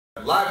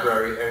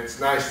library, and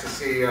it's nice to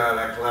see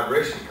that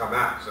collaboration come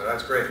out, so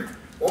that's great.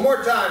 One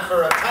more time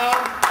for Tom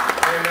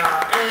and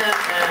Ann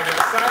and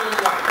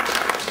Silent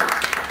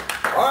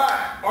White. All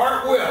right,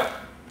 Art Will.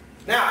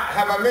 Now,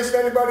 have I missed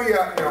anybody?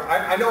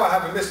 I know I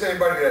haven't missed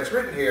anybody that's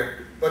written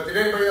here, but did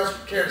anybody else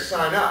care to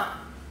sign up?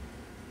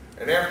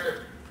 And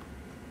after?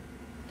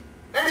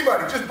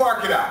 Anybody, just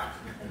bark it out.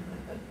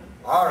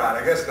 All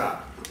right, I guess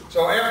not.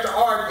 So after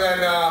Art, then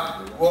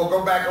we'll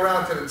go back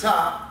around to the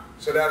top,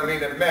 so that'll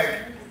mean that Meg,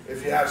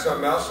 if you have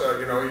something else,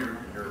 you're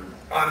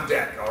on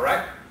deck, all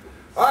right?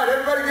 All right,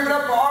 everybody give it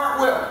up for Art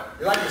Will.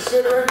 You like to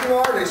sit or anything,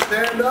 Art? They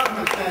stand up?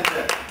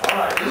 All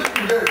right, you're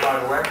looking good, by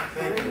the way.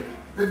 Thank you.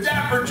 The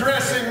dapper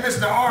dressing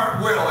Mr.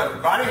 Art Will,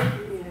 everybody.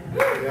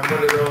 Yeah, I'm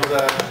one of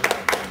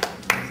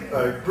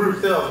those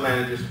group sales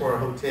managers for a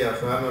hotel,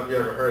 so I don't know if you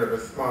ever heard of a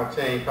small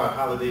chain called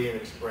Holiday Inn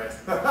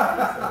Express. So, you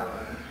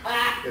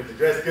have to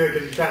dress good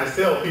because you're trying to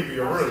sell people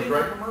your rooms,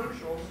 right?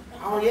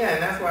 Oh yeah,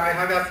 and that's why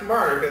I got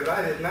smarter, because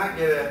I did not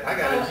get I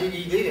got a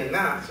GED and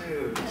now,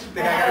 shoot, I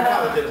think I got a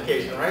college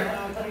education,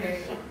 right?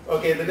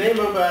 Okay, the name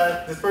of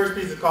this first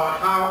piece is called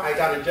How I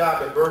Got a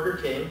Job at Burger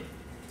King,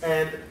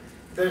 and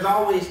there's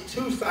always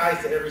two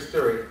sides to every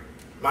story,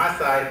 my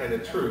side and the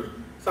truth.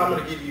 So I'm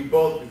going to give you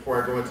both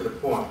before I go into the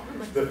poem.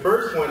 The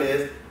first one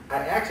is, I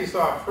actually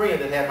saw a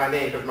friend that had my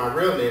name, because my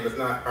real name is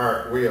not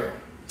Art Will.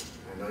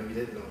 I know you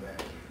didn't know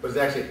that. But it's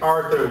actually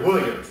Arthur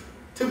Williams.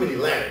 Too many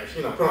letters,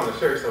 put on the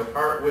shirt, so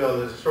Art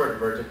Will is a short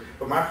version.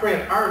 But my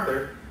friend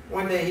Arthur,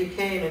 one day he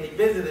came and he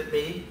visited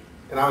me,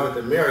 and I was at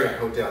the Marriott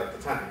Hotel at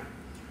the time.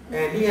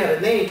 And he had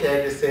a name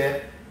tag that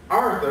said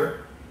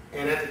Arthur,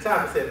 and at the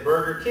top it said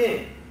Burger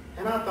King.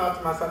 And I thought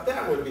to myself,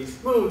 that would be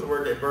smooth to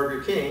work at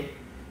Burger King.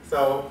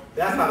 So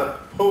that's how the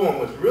poem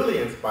was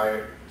really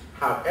inspired.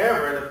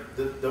 However,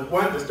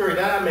 the story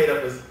that I made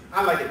up was,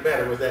 I like it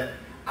better, was that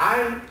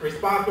I'm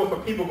responsible for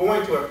people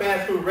going to a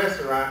fast food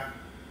restaurant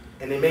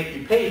and they make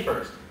you pay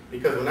first.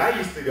 Because when I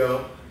used to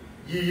go,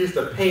 you used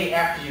to pay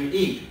after you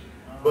eat.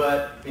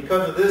 But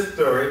because of this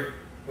story,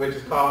 which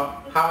is called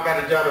How I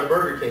Got a Job at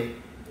Burger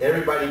King,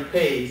 everybody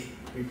pays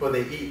before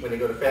they eat when they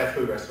go to fast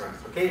food restaurants.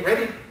 Okay,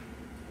 ready?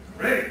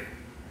 Ready.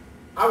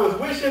 I was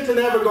wishing to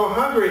never go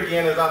hungry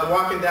again as I was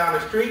walking down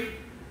the street,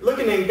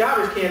 looking in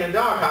garbage can and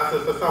dog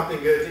houses for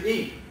something good to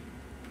eat.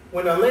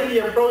 When a lady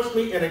approached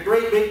me in a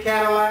great big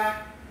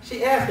Cadillac,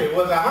 she asked me,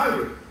 was I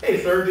hungry?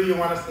 Hey sir, do you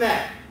want a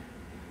snack?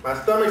 My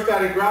stomach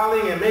started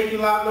growling and making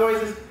loud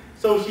noises,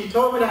 so she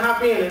told me to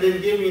hop in and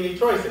didn't give me any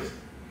choices.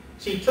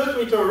 She took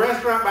me to a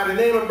restaurant by the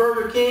name of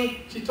Burger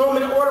King. She told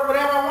me to order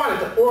whatever I wanted,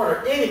 to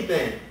order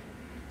anything.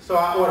 So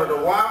I ordered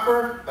a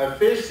Whopper, a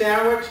fish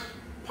sandwich,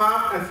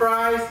 pop and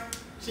fries.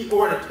 She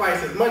ordered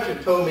twice as much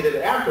and told me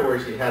that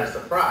afterwards she had a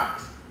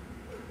surprise.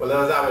 Well,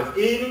 as I was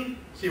eating,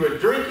 she was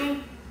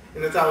drinking,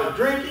 and as I was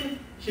drinking,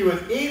 she was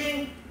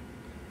eating.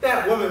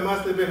 That woman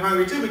must have been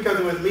hungry too, because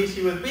it was me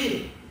she was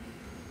beating.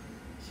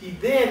 She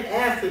then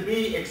asked to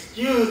be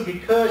excused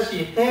because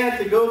she had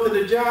to go to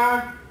the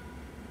job.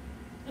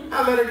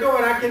 I let her go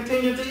and I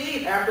continued to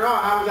eat. After all,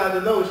 how was I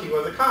to know she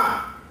was a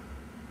con?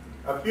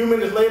 A few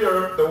minutes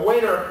later, the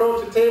waiter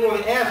approached the table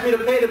and asked me to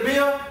pay the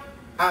bill.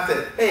 I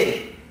said,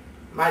 hey,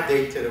 my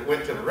date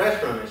went to the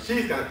restaurant and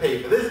she's going to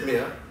pay for this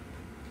meal.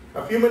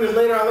 A few minutes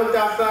later, I looked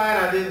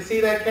outside. I didn't see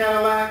that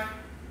Cadillac.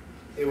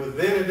 It was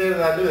then and there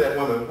that I knew that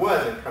woman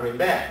wasn't coming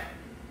back.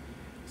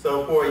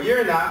 So for a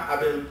year now, I've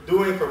been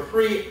doing for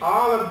free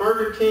all of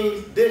Burger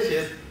King's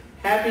dishes.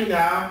 Happy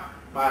now,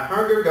 my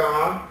hunger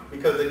gone,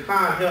 because the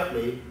con helped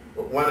me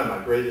with one of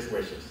my greatest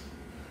wishes.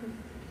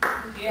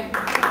 Yeah.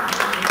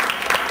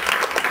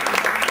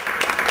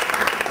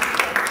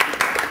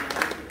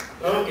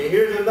 Okay,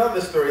 here's another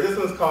story. This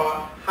one's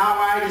called How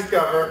I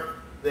Discovered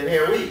the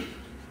Hair Weave.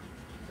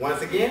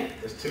 Once again,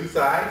 there's two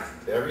sides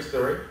to every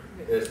story.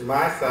 There's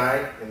my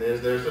side and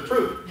there's the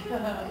truth.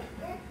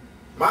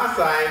 My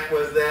side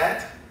was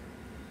that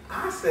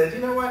I said, you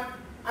know what?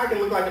 I can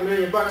look like $1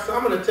 million, so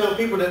I'm going to tell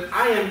people that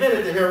I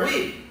invented the hair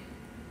weave.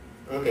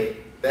 Okay,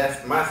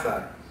 that's my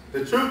side.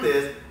 The truth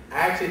is,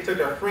 I actually took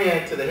a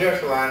friend to the hair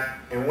salon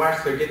and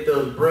watched her get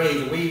those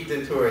braids weaved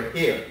into her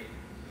hair.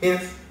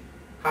 Hence,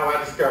 how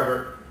I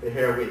discovered the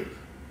hair weave.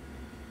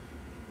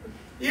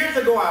 Years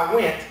ago, I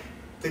went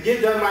to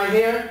get done my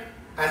hair.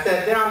 I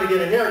sat down to get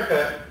a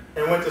haircut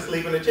and went to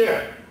sleep in a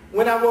chair.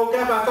 When I woke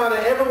up, I saw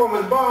that everyone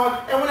was bald,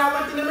 and when I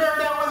looked in the mirror,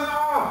 that wasn't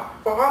all.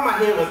 For all my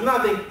hair was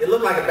nothing, it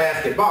looked like a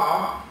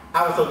basketball.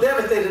 I was so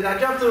devastated, I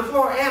jumped to the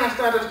floor and I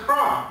started to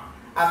crawl.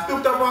 I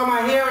scooped up all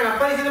my hair and I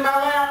placed it in my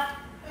lap.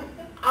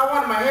 I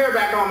wanted my hair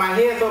back on my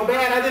head so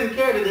bad I didn't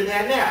care that it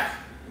had naps.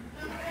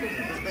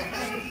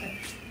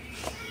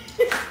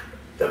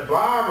 The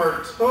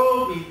barber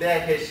told me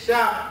that his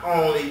shop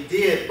only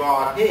did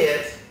bald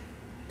heads,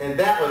 and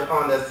that was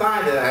on the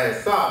sign that I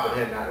had saw but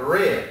had not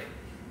read.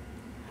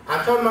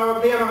 I told him I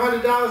would pay him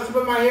 $100 to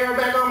put my hair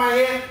back on my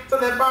head, so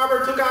that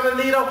barber took out a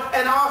needle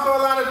and also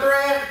a lot of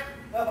thread.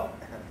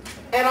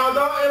 And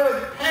although it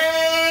was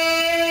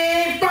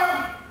painful,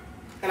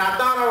 and I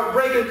thought I would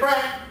break and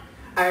crack,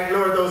 I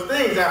ignored those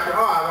things. After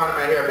all, I wanted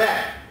my hair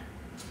back.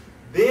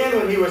 Then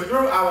when he was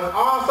through, I was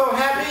also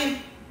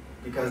happy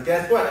because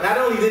guess what? Not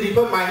only did he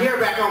put my hair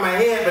back on my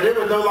head, but it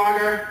was no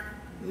longer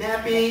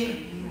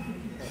nappy.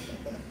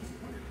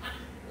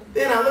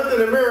 Then I looked in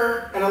the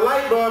mirror and a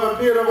light bulb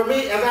appeared over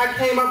me as I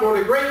came up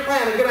with a great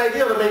plan, a good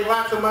idea to make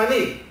lots of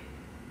money.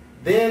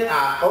 Then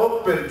I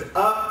opened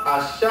up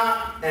a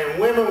shop and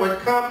women would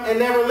come and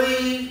never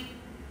leave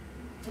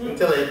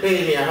until they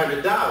paid me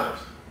 $100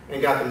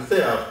 and got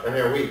themselves a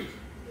hair weave.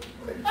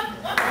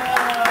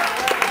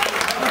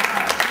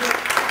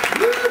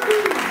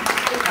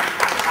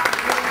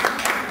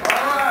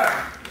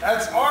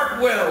 That's Art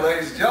Will,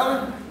 ladies and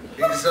gentlemen.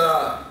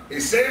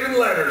 He's saving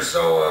letters,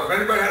 so if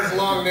anybody has a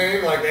long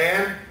name like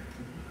Ann,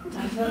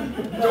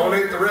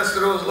 donate the rest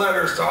of those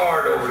letters to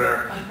Art over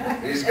there.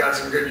 He's got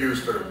some good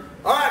use for them.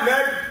 All right,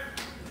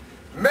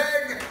 Meg.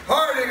 Meg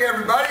Harding,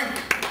 everybody.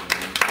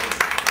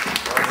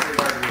 Let's see if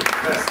I can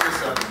mess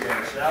this up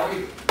again, shall we?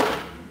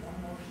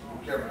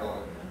 Kevin, hold on.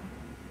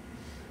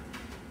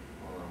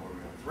 Hold on, what are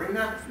we on? 3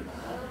 now?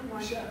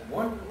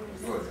 1?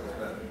 Good, that's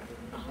better.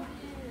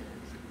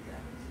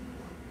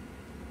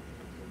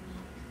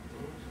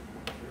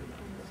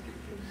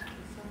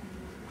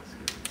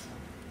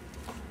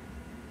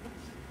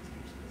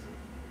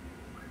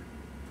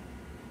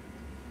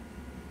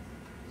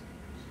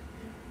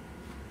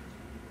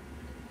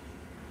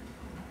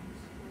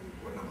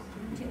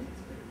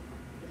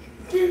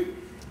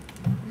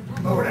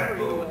 Over that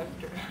blue.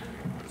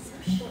 So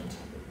short.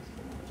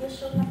 Just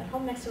showing up at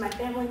home next to my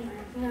family.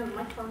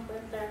 My trunk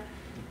right there.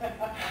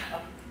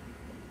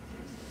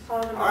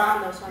 All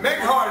right, Meg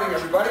Harding,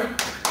 everybody.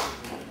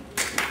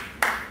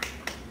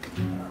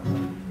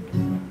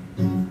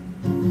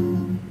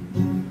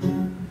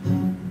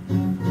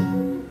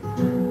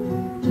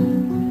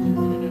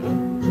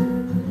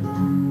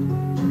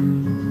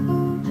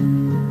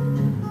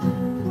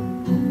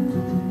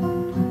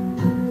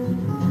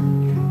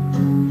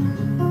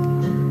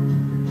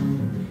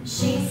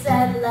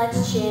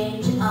 Let's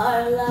change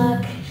our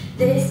luck.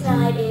 This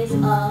night is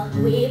all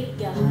we've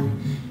got.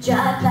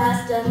 Drive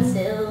fast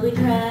until we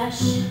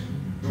crash.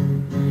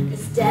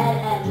 It's dead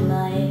end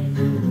life.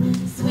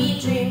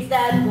 Sweet dreams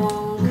that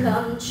won't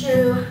come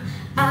true.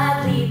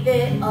 I leave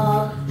it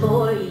all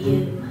for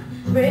you.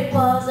 Brick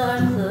walls are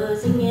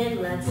closing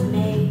in. Let's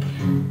make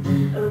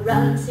a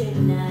run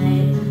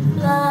tonight.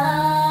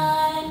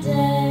 Blinded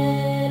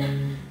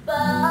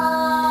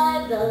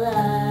by the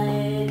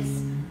lights.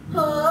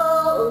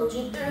 Hold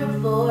you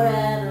through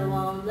forever,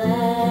 won't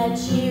let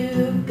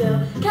you go.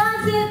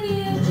 'Cause if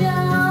you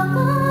jump,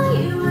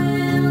 I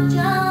will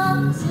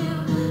jump too.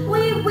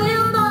 We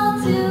will fall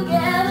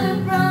together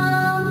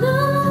from the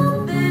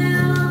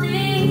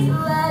building's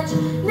ledge.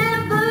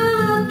 Never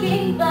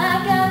looking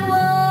back at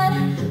what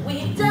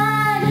we've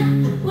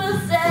done. We'll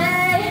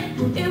say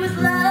it was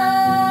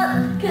love,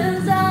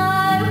 'cause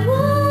I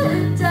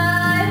would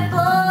die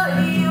for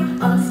you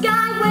on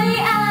Skyway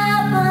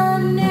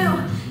Avenue.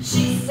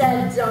 She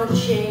said, don't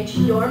change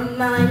your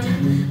mind.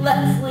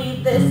 Let's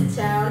leave this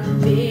town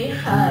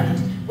behind.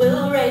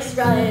 We'll race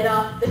right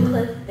off the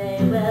cliff, they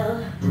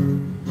will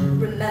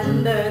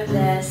remember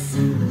this.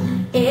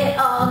 It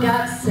all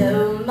got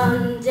so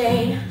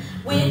mundane.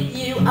 With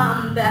you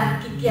I'm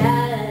back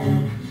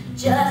again.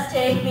 Just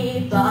take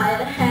me by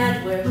the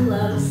hand, we're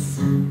close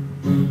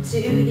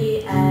to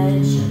the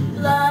edge.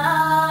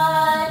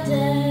 Blinded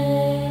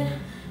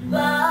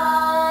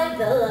by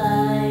the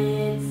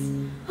lights.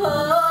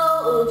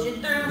 Hold you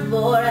through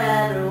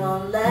forever,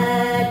 won't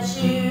let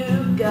you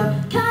go.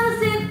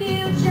 'Cause if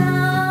you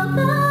jump,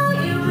 I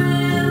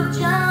will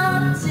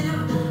jump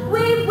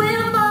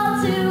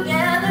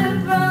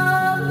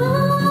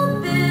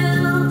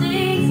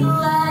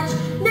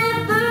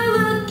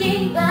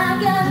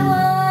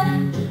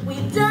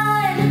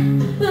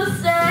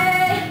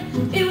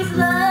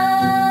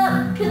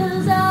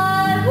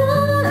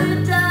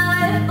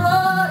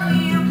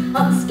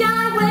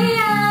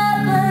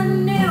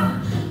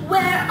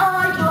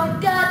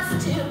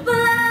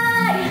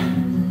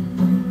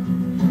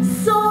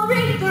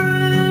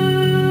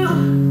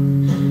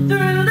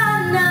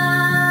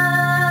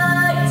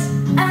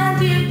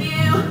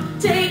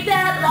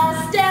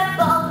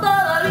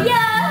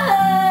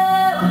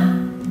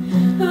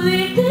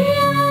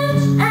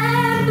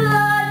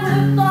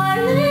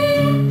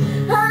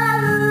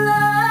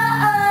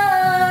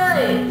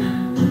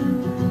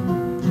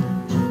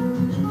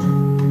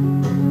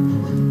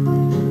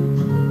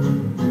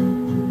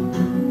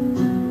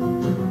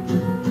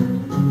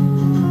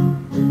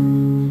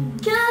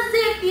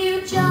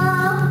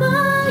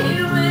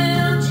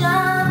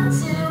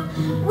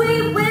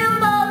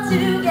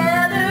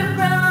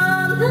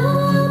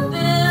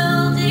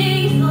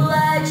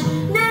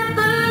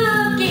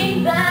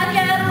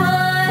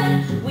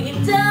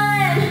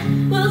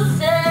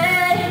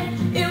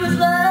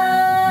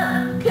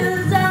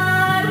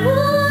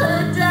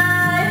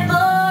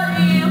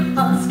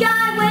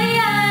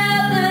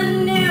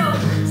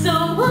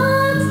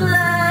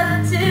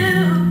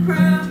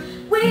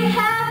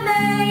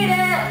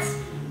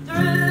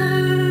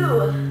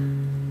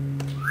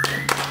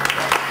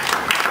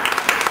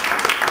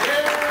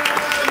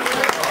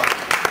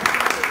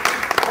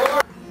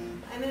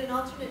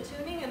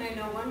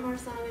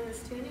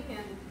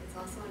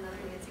also another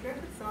Nancy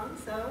Griffith song,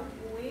 so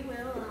we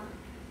will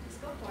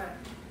just go for it.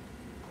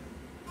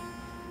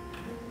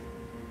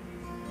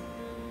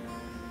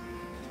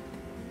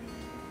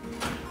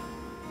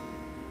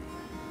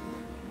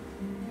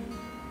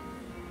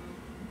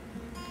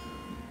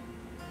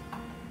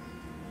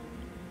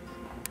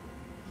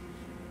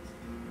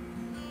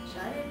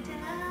 Shut it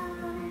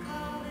down,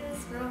 call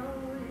this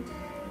road a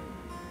day.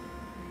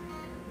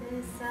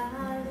 This